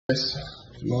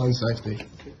Line safety.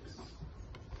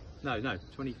 No,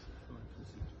 20,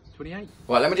 28.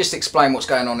 Well, let me just explain what's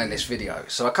going on in this video.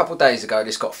 So a couple of days ago,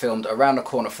 this got filmed around the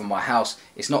corner from my house.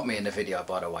 It's not me in the video,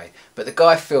 by the way. But the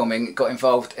guy filming got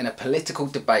involved in a political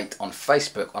debate on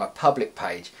Facebook on a public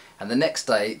page. And the next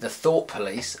day, the Thought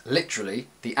Police, literally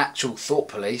the actual Thought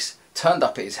Police, turned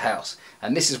up at his house.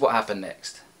 And this is what happened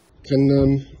next.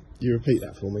 Can you repeat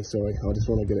that for me? Sorry, I just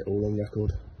want to get it all on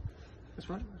record. That's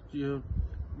right.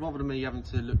 Rather than me having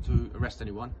to look to arrest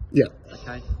anyone, Yeah.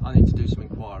 okay, I need to do some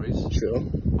inquiries. Sure.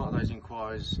 Part of those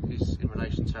inquiries is in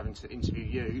relation to having to interview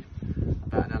you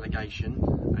about an allegation,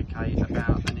 okay,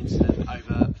 about an incident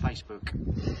over Facebook,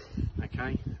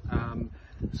 okay.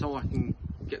 So I can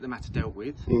get the matter dealt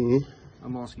with.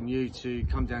 I'm asking you to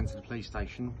come down to the police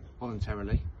station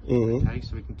voluntarily, okay,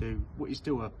 so we can do what is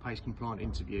still a PACE compliant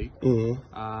interview,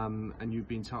 and you've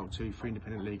been entitled to free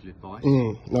independent legal advice.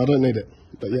 No, I don't need it,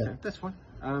 but yeah. Okay, that's fine.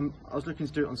 I was looking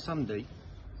to do it on Sunday,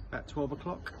 about 12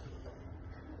 o'clock.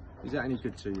 Is that any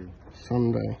good to you?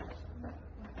 Sunday.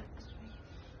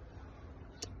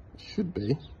 Should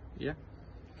be. Yeah.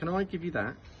 Can I give you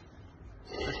that?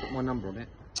 That's got my number on it.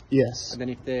 Yes. And then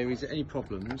if there is any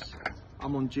problems,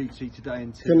 I'm on duty today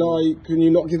until... Can you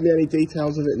not give me any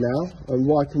details of it now? And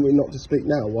why can we not just speak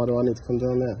now? Why do I need to come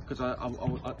down there? Because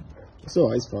It's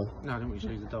alright, it's fine. No, I don't want you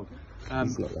to use the dog.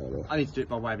 It's not that enough. I need to do it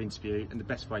by way of interview, and the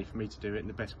best way for me to do it, and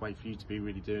the best way for you to be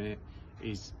really doing it,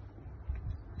 is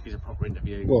a proper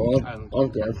interview. Well, I've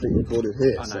got everything recorded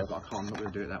here. I know, so. but I can't. I'm not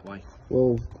going to do it that way.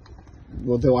 Well,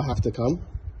 do I have to come?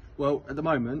 Well, at the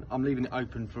moment, I'm leaving it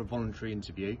open for a voluntary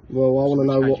interview. Well, I want to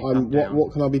know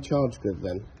what can I be charged with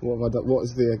then? What have I done? What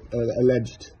is the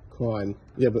alleged crime?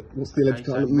 Yeah, but what's the alleged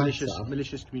crime? So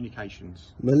malicious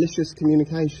communications. Malicious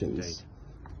communications.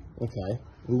 Indeed. Okay.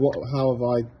 And how have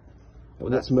I?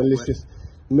 What's malicious?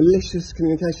 Malicious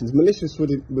communications. Malicious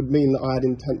would mean that I had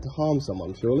intent to harm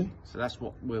someone, surely. So that's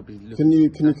what we'll be looking. Can you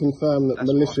confirm that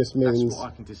malicious means? That's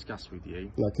what I can discuss with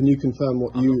you. No. Can you confirm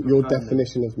what your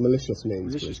definition of malicious means?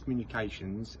 Malicious please?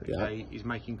 Communications, okay, is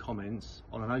making comments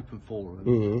on an open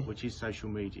forum, which is social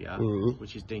media,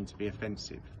 which is deemed to be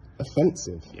offensive.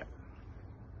 Offensive. Yeah.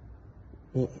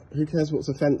 Well, who cares what's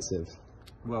offensive?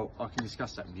 Well, I can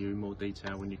discuss that with you in more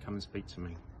detail when you come and speak to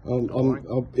me.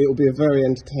 It'll be a very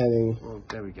entertaining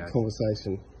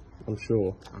conversation, I'm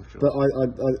sure. But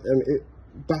it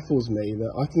baffles me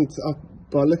that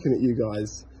by looking at you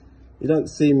guys, you don't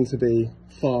seem to be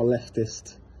far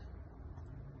leftist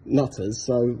nutters.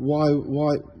 So why?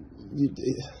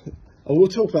 We'll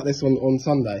talk about this on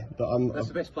Sunday. But that's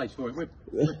the best place for it.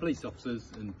 We're police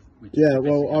officers, and yeah.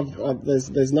 Well, I've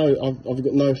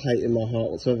got no hate in my heart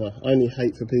whatsoever. I only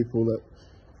hate for people that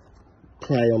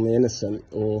prey on the innocent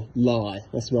or lie.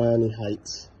 That's my only hate.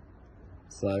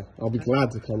 So I'll be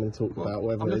glad to come and talk about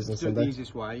whatever it is on Sunday. The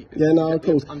easiest way. Yeah, no, of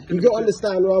course. You've got to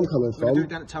understand where I'm coming from. We're doing it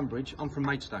down at Tunbridge. I'm from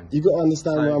Maidstone. You've got to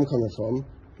understand where I'm coming from.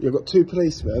 You've got two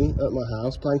policemen at my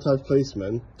house, plainclothes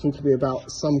policemen, talking to me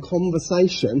about some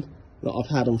conversation that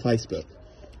I've had on Facebook.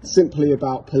 Simply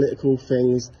about political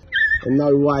things. In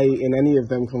no way in any of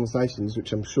them conversations,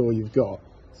 which I'm sure you've got.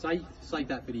 Save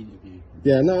that for the interview.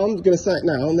 Yeah, no, I'm going to say it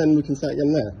now, and then we can say it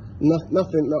again there.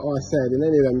 Nothing that I said in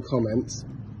any of them comments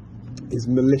is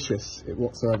malicious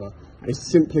whatsoever. It's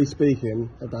simply speaking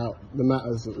about the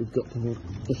matters that we've got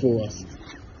before us.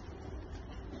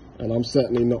 And I'm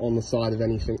certainly not on the side of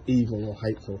anything evil or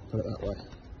hateful, put it that way.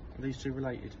 Are these two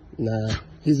related? Nah,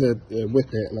 he's a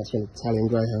whippet, and that's an Italian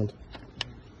greyhound.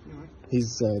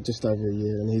 He's just over a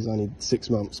year, and he's only 6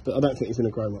 months, but I don't think he's going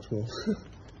to grow much more.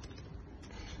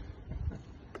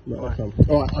 Alright,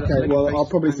 okay, well, I'll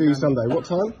probably see you Sunday. What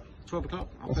time? 12 o'clock.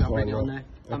 I'll be on there.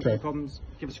 Okay. Any problems,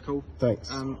 give us a call.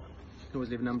 Thanks. You can always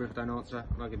leave a number if I don't answer,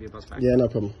 and I'll give you a buzz back. Yeah, no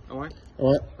problem. Alright?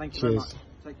 Alright. Thank you Cheers. very much.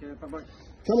 Take care. Bye-bye.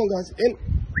 Come on, guys. In.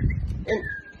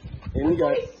 In you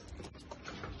go.